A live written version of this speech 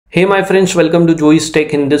Hey my friends, welcome to Joey's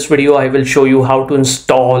Tech. In this video, I will show you how to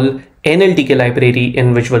install nltk library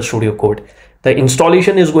in Visual Studio Code. The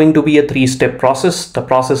installation is going to be a three-step process. The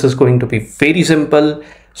process is going to be very simple.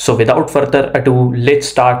 So without further ado, let's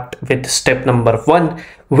start with step number 1,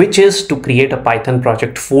 which is to create a Python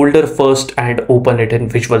project folder first and open it in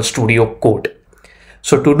Visual Studio Code.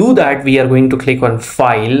 So to do that, we are going to click on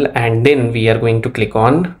File and then we are going to click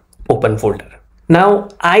on Open Folder. Now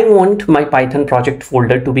I want my Python project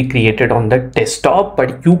folder to be created on the desktop,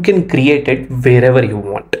 but you can create it wherever you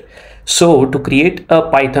want. So to create a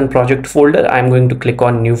Python project folder, I'm going to click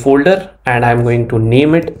on New Folder and I'm going to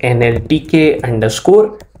name it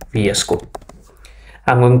nltk_VSCode.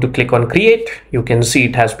 I'm going to click on Create. You can see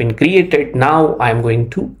it has been created. Now I'm going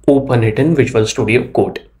to open it in Visual Studio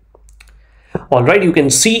Code. Alright, you can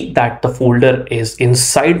see that the folder is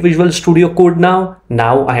inside Visual Studio Code now.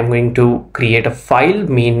 Now I am going to create a file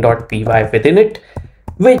main.py within it,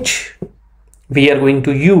 which we are going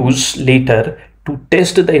to use later to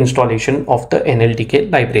test the installation of the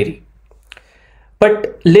nltk library.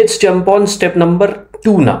 But let's jump on step number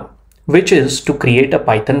 2 now, which is to create a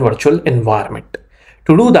Python virtual environment.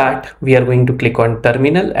 To do that, we are going to click on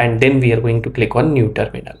Terminal and then we are going to click on New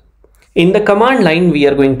Terminal. In the command line, we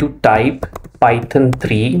are going to type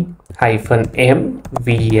python3-m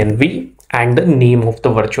venv and the name of the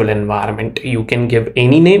virtual environment. You can give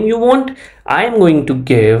any name you want. I am going to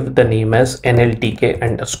give the name as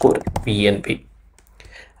nltk_venv.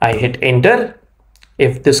 I hit enter.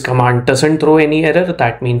 If this command doesn't throw any error,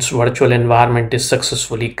 that means virtual environment is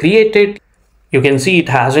successfully created. You can see it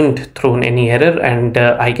hasn't thrown any error and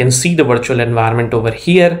I can see the virtual environment over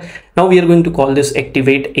here. Now we are going to call this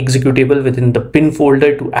activate executable within the bin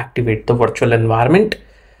folder to activate the virtual environment.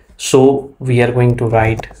 So we are going to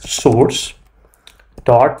write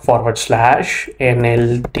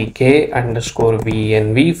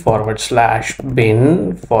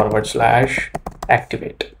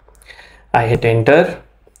source.nltk_venv/bin/activate. I hit enter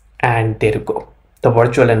and there you go. The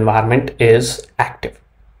virtual environment is active.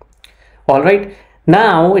 All right,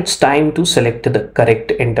 now it's time to select the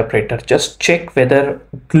correct interpreter. Just check whether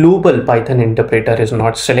global Python interpreter is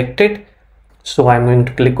not selected. So I'm going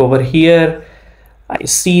to click over here. I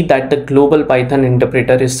see that the global Python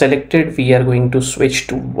interpreter is selected. We are going to switch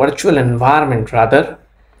to virtual environment rather,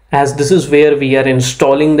 as this is where we are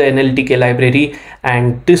installing the nltk library,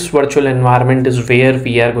 and this virtual environment is where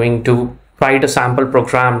we are going to write a sample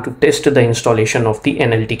program to test the installation of the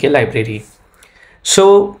nltk library.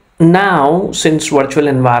 So now, since virtual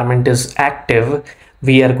environment is active,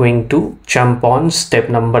 we are going to jump on step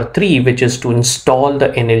number 3, which is to install the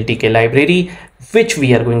nltk library, which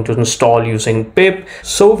we are going to install using pip.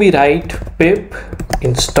 So we write pip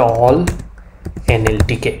install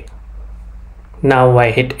nltk. Now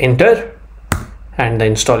I hit enter and the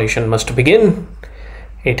installation must begin.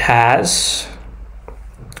 It has.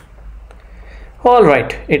 All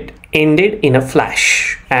right, it ended in a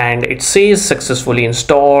flash and it says successfully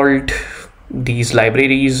installed these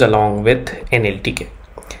libraries along with nltk.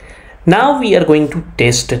 Now we are going to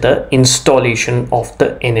test the installation of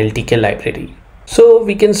the nltk library. So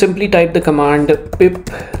we can simply type the command pip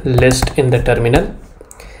list in the terminal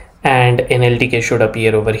and nltk should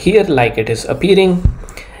appear over here like it is appearing.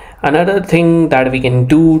 Another thing that we can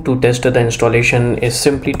do to test the installation is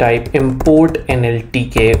simply type import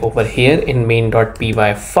nltk over here in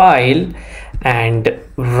main.py file and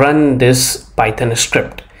run this Python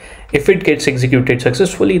script. If it gets executed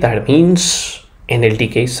successfully, that means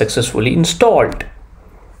nltk is successfully installed.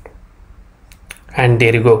 And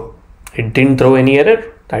there you go. It didn't throw any error.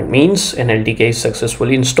 That means nltk is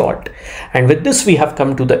successfully installed. And with this, we have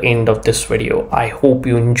come to the end of this video. I hope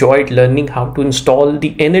you enjoyed learning how to install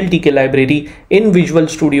the nltk library in Visual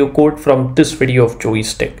Studio Code from this video of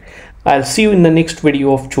Joey's Tech. I'll see you in the next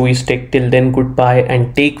video of Joey's Tech. Till then, goodbye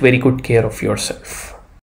and take very good care of yourself.